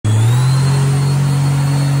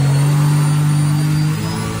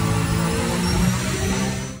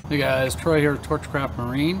Hey guys, Troy here at Torchcraft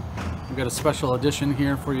Marine. We've got a special edition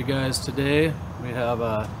here for you guys today. We have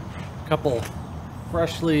a couple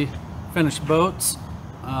freshly finished boats.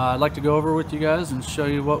 I'd like to go over with you guys and show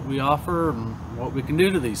you what we offer and what we can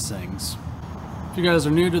do to these things. If you guys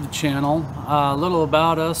are new to the channel, a little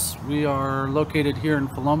about us. We are located here in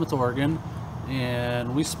Philomath, Oregon,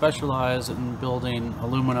 and we specialize in building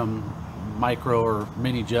aluminum micro or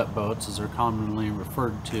mini jet boats, as they're commonly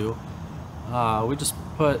referred to. We just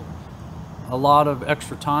put a lot of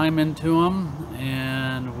extra time into them,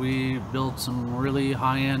 and we build some really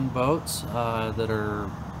high-end boats that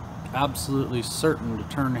are absolutely certain to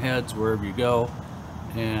turn heads wherever you go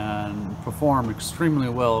and perform extremely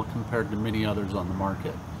well compared to many others on the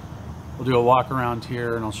market. We'll do a walk around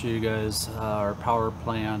here and I'll show you guys our power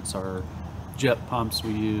plants, our jet pumps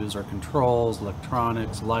we use, our controls,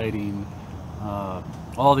 electronics, lighting,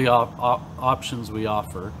 all the options we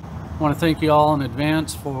offer. I want to thank you all in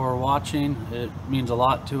advance for watching. It means a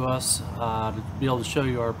lot to us to be able to show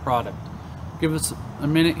you our product. Give us a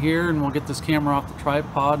minute here and we'll get this camera off the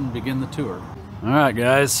tripod and begin the tour. Alright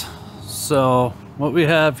guys, so what we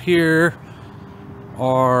have here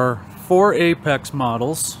are 4 Apex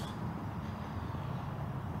models,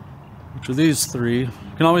 which are these 3. You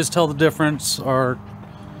can always tell the difference. Our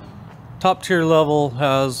top tier level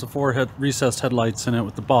has the 4 recessed headlights in it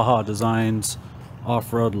with the Baja Designs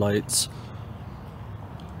off-road lights.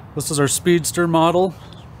 This is our Speedster model.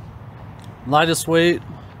 Lightest weight,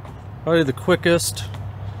 probably the quickest.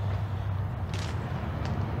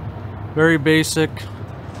 Very basic,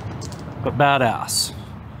 but badass.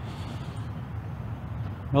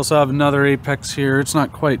 We also have another Apex here. It's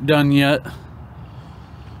not quite done yet.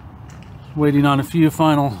 Waiting on a few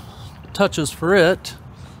final touches for it.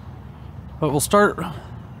 But we'll start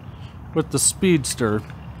with the Speedster.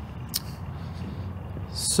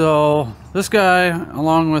 So this guy,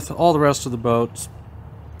 along with all the rest of the boats,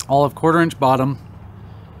 all have 1/4 inch bottom,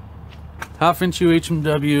 1/2 inch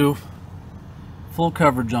UHMW, full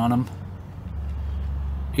coverage on them,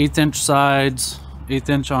 1/8 inch sides, 1/8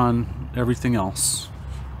 inch on everything else,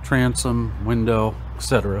 transom, window,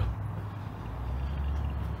 etc.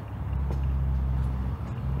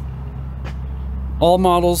 All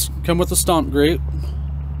models come with a stomp grate,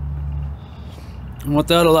 and what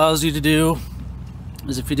that allows you to do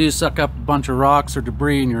is if you do suck up a bunch of rocks or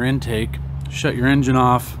debris in your intake, shut your engine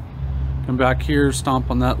off, come back here, stomp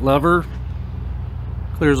on that lever,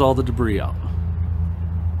 clears all the debris out.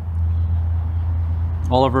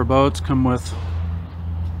 All of our boats come with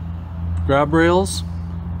grab rails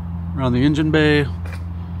around the engine bay,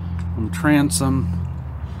 on the transom,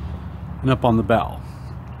 and up on the bow.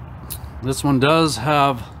 This one does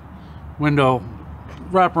have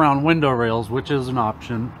wraparound window rails, which is an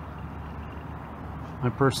option. I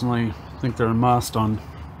personally think they're a must on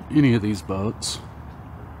any of these boats.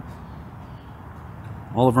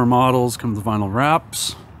 All of our models come with vinyl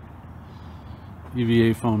wraps,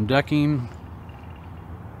 EVA foam decking,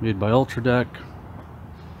 made by Ultradeck.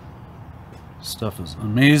 Stuff is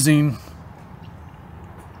amazing.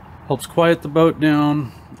 Helps quiet the boat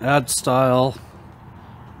down, adds style,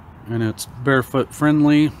 and it's barefoot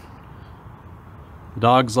friendly. The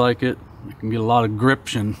dogs like it. You can get a lot of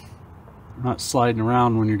gription. Not sliding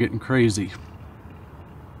around when you're getting crazy.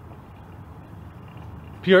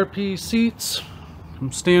 PRP seats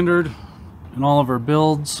come standard in all of our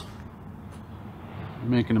builds. We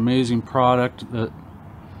make an amazing product that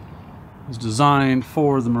is designed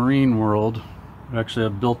for the marine world. We actually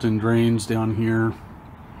have built-in drains down here,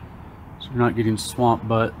 so you're not getting swamp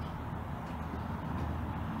butt.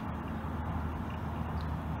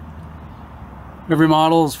 Every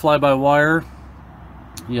model is fly-by-wire.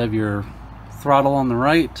 You have your throttle on the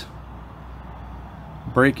right,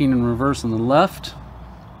 braking and reverse on the left,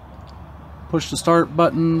 push to start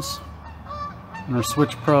buttons, and our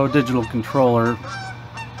Switch Pro digital controller,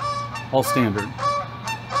 all standard.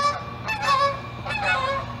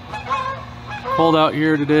 Cold out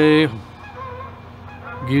here today,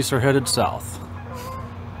 geese are headed south.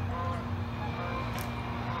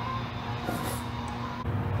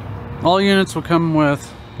 All units will come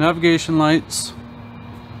with navigation lights,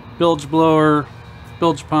 bilge blower,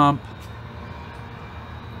 bilge pump,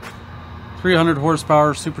 300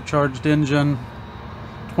 horsepower supercharged engine,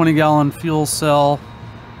 20-gallon fuel cell,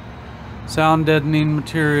 sound deadening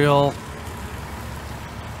material,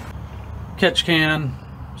 catch can,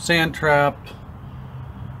 sand trap,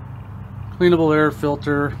 cleanable air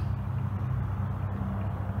filter,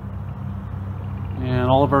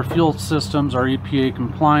 and all of our fuel systems are EPA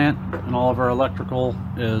compliant, and all of our electrical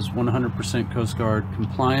is 100% Coast Guard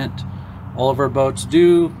compliant. All of our boats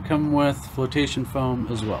do come with flotation foam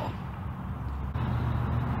as well.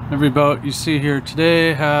 Every boat you see here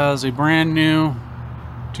today has a brand new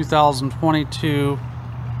 2022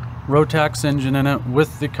 Rotax engine in it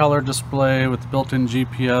with the color display with the built-in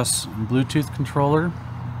GPS and Bluetooth controller.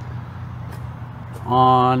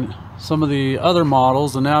 On some of the other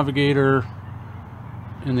models, the Navigator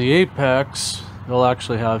and the Apex, they'll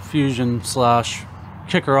actually have Fusion /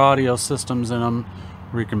 Kicker audio systems in them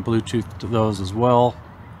where you can Bluetooth to those as well.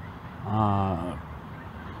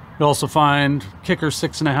 You'll also find Kicker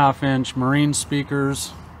 6.5-inch marine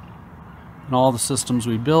speakers, and all the systems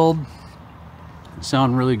we build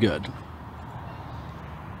sound really good.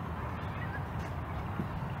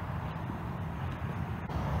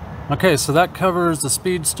 Okay, so that covers the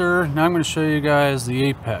Speedster. Now I'm going to show you guys the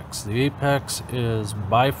Apex. The Apex is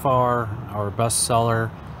by far our best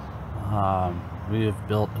seller. We have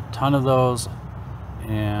built a ton of those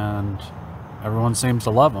and everyone seems to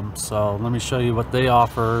love them. So let me show you what they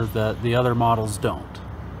offer that the other models don't.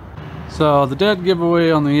 So the dead giveaway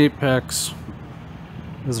on the Apex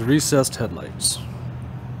is recessed headlights.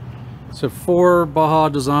 So 4 Baja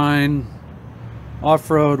design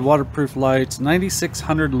off-road waterproof lights,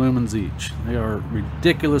 9,600 lumens each. They are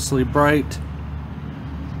ridiculously bright.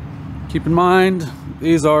 Keep in mind,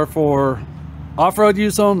 these are for off-road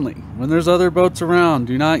use only. When there's other boats around,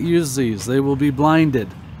 do not use these. They will be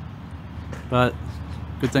blinded. But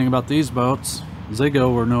good thing about these boats is they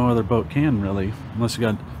go where no other boat can really. Unless you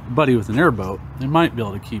got a buddy with an airboat, they might be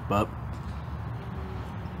able to keep up.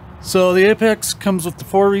 So the Apex comes with the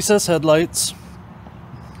 4 recessed headlights,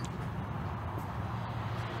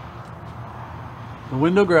 the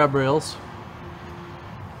window grab rails,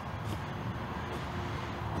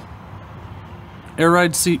 air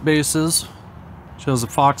ride seat bases, shows a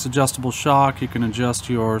Fox adjustable shock. You can adjust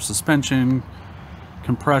your suspension,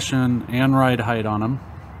 compression, and ride height on them.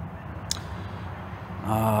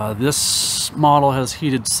 This model has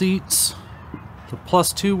heated seats, the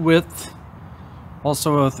 +2 width,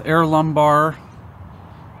 also with air lumbar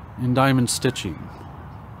and diamond stitching.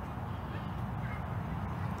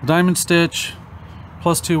 The diamond stitch,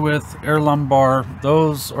 +2 width, air lumbar,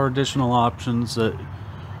 those are additional options that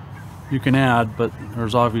you can add, but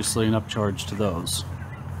there's obviously an upcharge to those.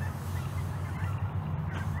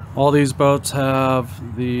 All these boats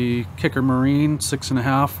have the Kicker Marine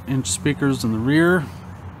 6.5-inch speakers in the rear,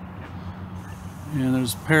 and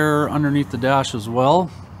there's a pair underneath the dash as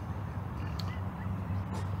well.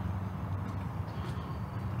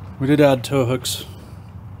 We did add tow hooks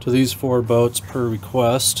to these 4 boats per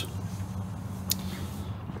request.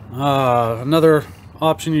 Another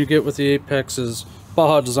option you get with the Apex is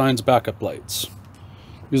Baja Design's backup lights.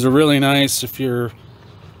 These are really nice if you're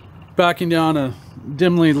backing down a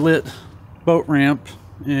dimly lit boat ramp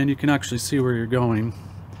and you can actually see where you're going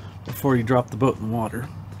before you drop the boat in the water.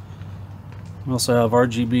 We also have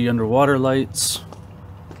RGB underwater lights.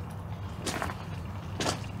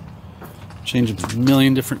 Change a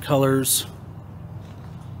million different colors.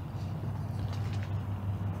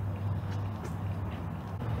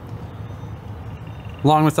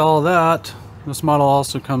 Along with all of that, this model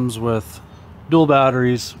also comes with dual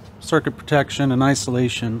batteries, circuit protection and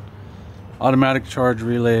isolation, automatic charge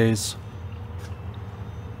relays,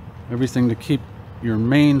 everything to keep your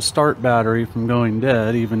main start battery from going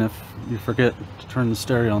dead even if you forget to turn the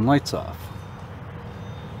stereo and lights off.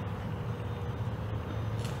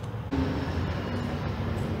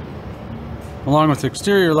 Along with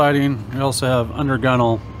exterior lighting, we also have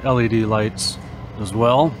undergunnel LED lights as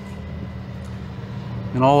well.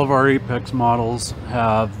 And all of our Apex models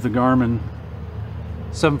have the Garmin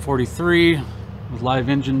 743 with live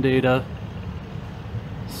engine data.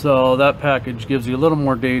 So that package gives you a little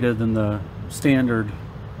more data than the standard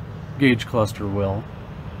gauge cluster will.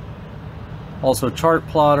 Also chart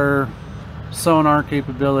plotter, sonar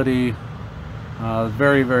capability,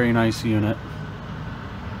 very, very nice unit.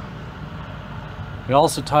 We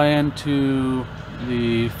also tie into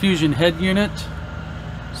the Fusion head unit,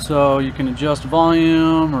 so you can adjust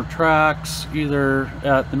volume or tracks either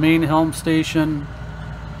at the main helm station,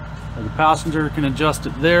 or the passenger can adjust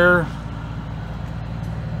it there.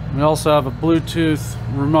 We also have a Bluetooth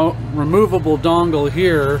removable dongle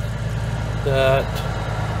here that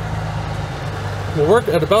will work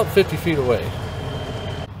at about 50 feet away.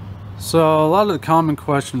 So a lot of the common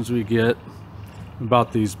questions we get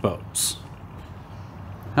about these boats: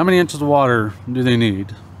 how many inches of water do they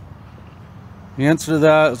need? The answer to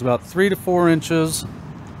that is about 3 to 4 inches,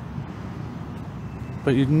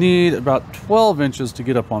 but you need about 12 inches to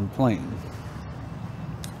get up on plane.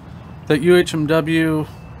 That UHMW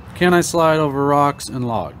Can I slide over rocks and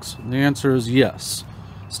logs? The answer is yes.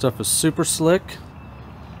 Stuff is super slick,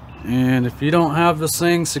 and if you don't have this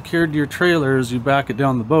thing secured to your trailer as you back it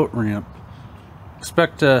down the boat ramp,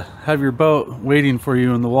 expect to have your boat waiting for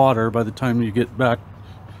you in the water by the time you get back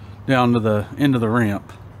down to the end of the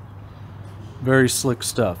ramp. Very slick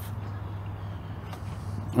stuff.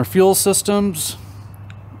 Our fuel systems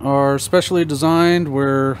are specially designed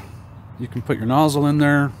where you can put your nozzle in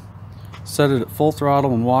there, set it at full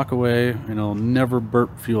throttle and walk away, and it'll never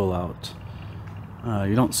burp fuel out.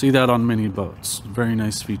 You don't see that on many boats. Very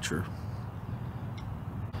nice feature.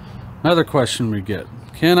 Another question we get: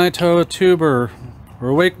 can I tow a tuber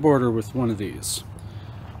or a wakeboarder with one of these?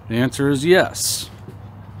 The answer is yes.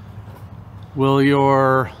 Will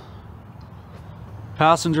your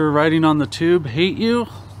passenger riding on the tube hate you?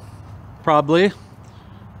 Probably.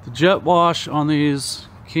 The jet wash on these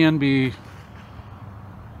can be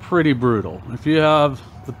pretty brutal. If you have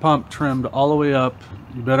the pump trimmed all the way up,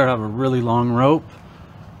 you better have a really long rope,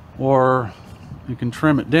 or you can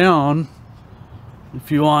trim it down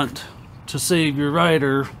if you want to save your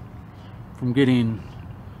rider from getting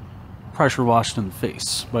pressure washed in the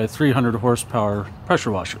face by a 300 horsepower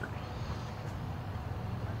pressure washer.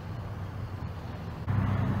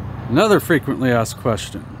 Another frequently asked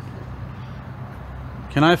question: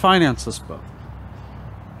 can I finance this boat?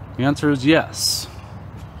 The answer is yes.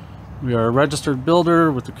 We are a registered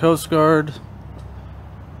builder with the Coast Guard,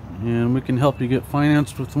 and we can help you get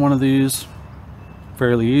financed with one of these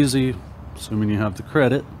fairly easy, assuming you have the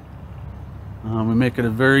credit. We make it a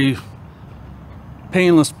very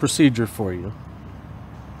painless procedure for you.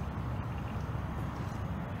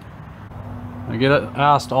 I get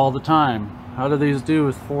asked all the time, how do these do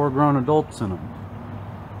with 4 grown adults in them?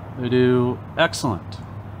 They do excellent.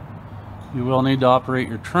 You will need to operate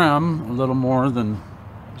your trim a little more than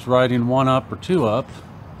just riding 1 up or 2 up.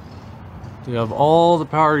 You have all the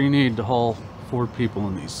power you need to haul 4 people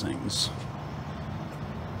in these things.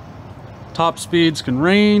 Top speeds can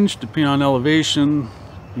range depending on elevation,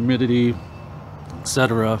 humidity,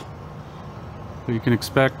 etc. But you can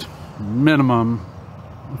expect minimum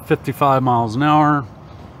 55 miles an hour.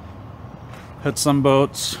 At some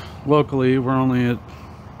boats locally, we're only at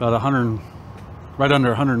about 100, right under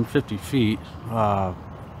 150 feet.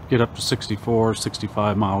 Get up to 64,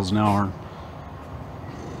 65 miles an hour.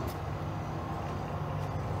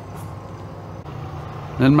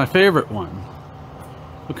 And my favorite one: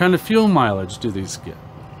 what kind of fuel mileage do these get?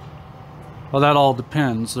 Well, that all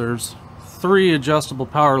depends. There's 3 adjustable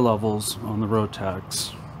power levels on the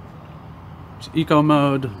Rotax. There's Eco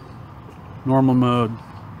mode, Normal mode,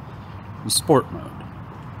 and Sport mode.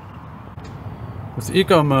 With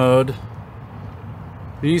Eco mode,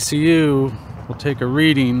 the ECU will take a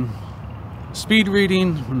reading, speed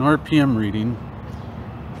reading, an RPM reading,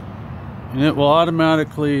 and it will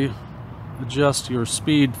automatically adjust your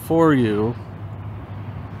speed for you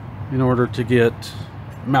in order to get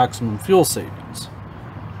maximum fuel savings.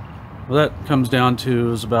 Well, that comes down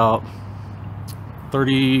to is about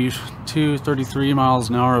 32, 33 miles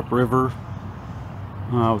an hour upriver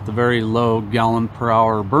with a very low gallon per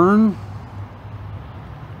hour burn.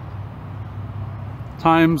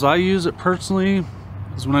 Times I use it personally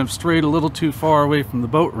is when I've strayed a little too far away from the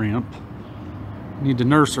boat ramp, need to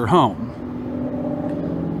nurse her home.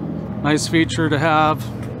 Nice feature to have.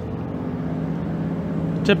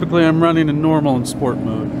 Typically I'm running in normal and sport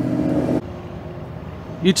mode.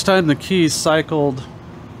 Each time the key's cycled,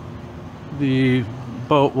 the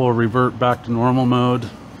boat will revert back to normal mode.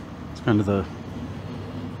 It's kind of the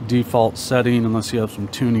default setting unless you have some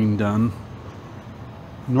tuning done.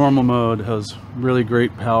 Normal mode has really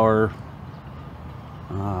great power,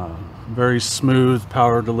 very smooth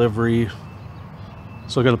power delivery.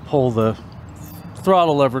 So I got to pull the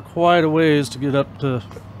throttle lever quite a ways to get up to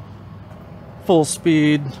full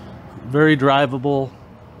speed. Very drivable.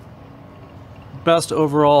 Best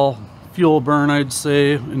overall fuel burn, I'd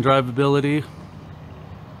say, in drivability,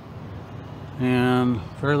 and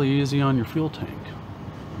fairly easy on your fuel tank.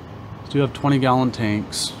 So you have 20-gallon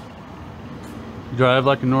tanks. You drive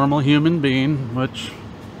like a normal human being, which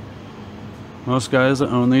most guys that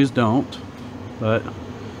own these don't, but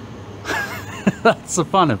that's the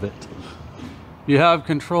fun of it. You have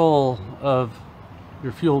control of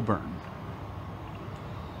your fuel burn.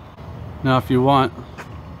 Now if you want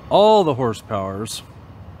all the horsepowers,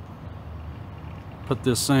 put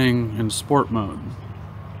this thing in sport mode.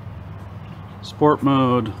 Sport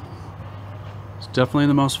mode is definitely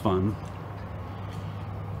the most fun,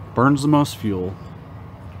 burns the most fuel,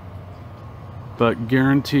 but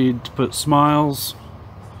guaranteed to put smiles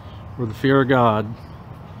or the fear of God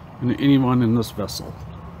into anyone in this vessel.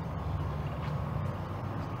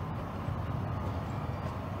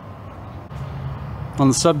 On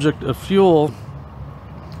the subject of fuel,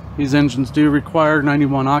 these engines do require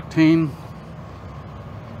 91 octane.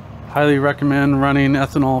 Highly recommend running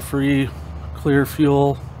ethanol-free clear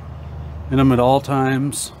fuel in them at all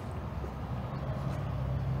times.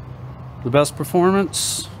 The best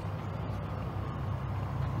performance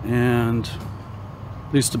and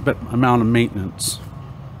least amount of maintenance.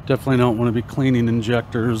 Definitely don't want to be cleaning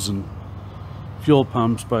injectors and fuel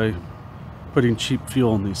pumps by putting cheap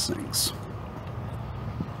fuel in these things.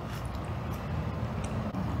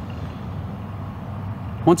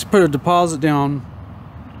 Once you put a deposit down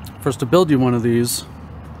for us to build you one of these,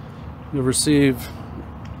 you'll receive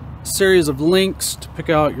a series of links to pick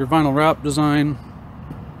out your vinyl wrap design,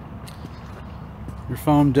 your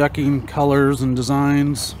foam decking colors and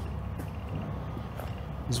designs,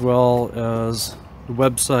 as well as the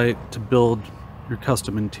website to build your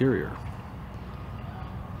custom interior.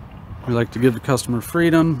 We like to give the customer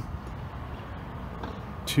freedom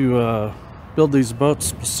to build these boats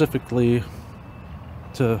specifically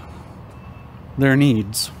to their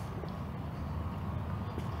needs.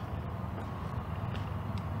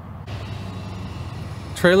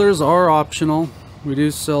 Trailers are optional. We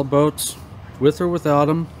do sell boats with or without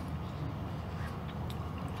them.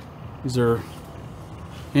 These are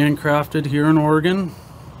handcrafted here in Oregon,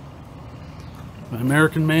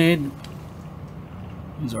 American made.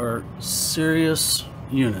 These are serious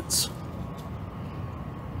units.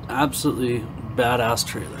 Absolutely badass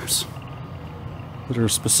trailers that are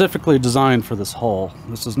specifically designed for this hull.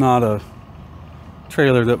 This is not a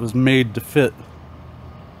trailer that was made to fit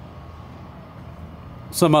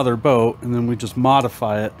some other boat and then we just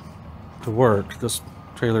modify it to work. This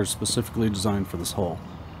trailer is specifically designed for this hull.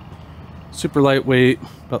 Super lightweight,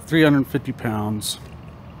 about 350 pounds.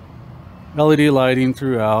 LED lighting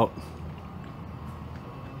throughout.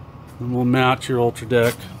 And we'll match your Ultra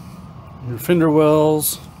Deck, your fender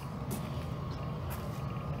wells.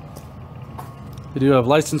 They do have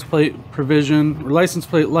license plate provision, or license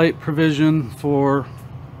plate light provision for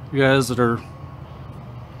you guys that are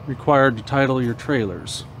required to title your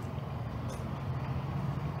trailers.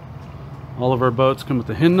 All of our boats come with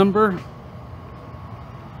a HIN number,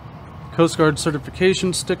 Coast Guard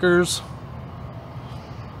certification stickers,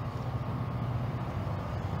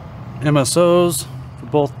 MSOs for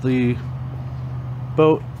both the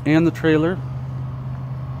boat and the trailer.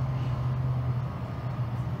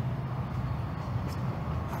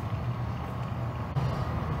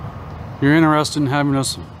 If you're interested in having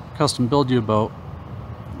us custom build you a boat,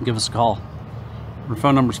 give us a call. Our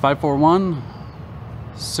phone number is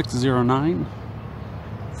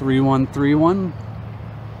 541-609-3131.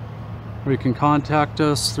 Or you can contact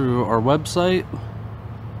us through our website,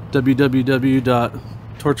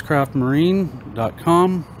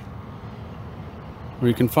 www.torchcraftmarine.com. Or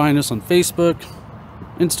you can find us on Facebook,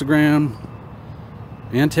 Instagram,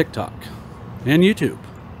 and TikTok, and YouTube.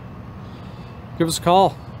 Give us a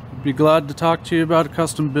call. We'd be glad to talk to you about a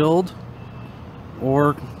custom build,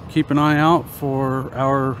 or keep an eye out for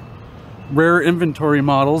our rare inventory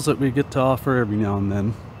models that we get to offer every now and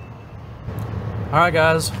then. Alright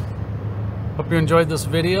guys, hope you enjoyed this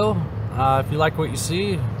video. If you like what you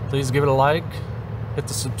see, please give it a like, hit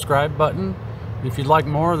the subscribe button. If you'd like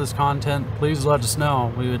more of this content, please let us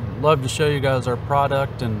know. We would love to show you guys our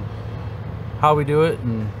product and how we do it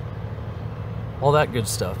and all that good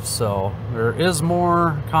stuff. So there is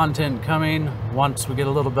more content coming. Once we get a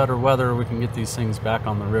little better weather, we can get these things back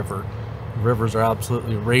on the river. The rivers are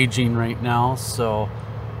absolutely raging right now, so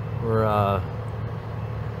we're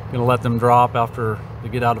gonna let them drop after they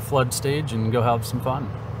get out of flood stage and go have some fun.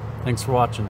 Thanks for watching.